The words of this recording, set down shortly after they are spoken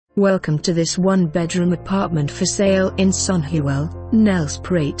Welcome to this one-bedroom apartment for sale in Sonheuwel,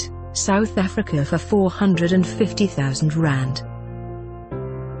 Nelspruit, South Africa for R450,000.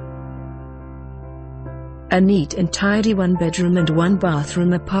 A neat and tidy one-bedroom and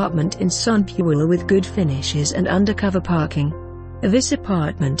one-bathroom apartment in Sonheuwel with good finishes and undercover parking. This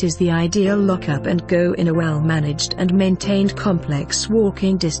apartment is the ideal lock-up and go in a well-managed and maintained complex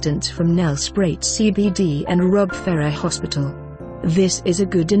walking distance from Nelspruit CBD and Rob Ferreira Hospital. This is a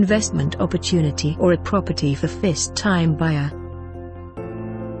good investment opportunity or a property for first-time buyer.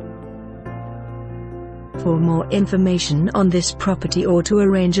 For more information on this property or to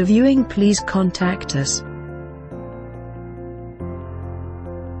arrange a viewing, please contact us.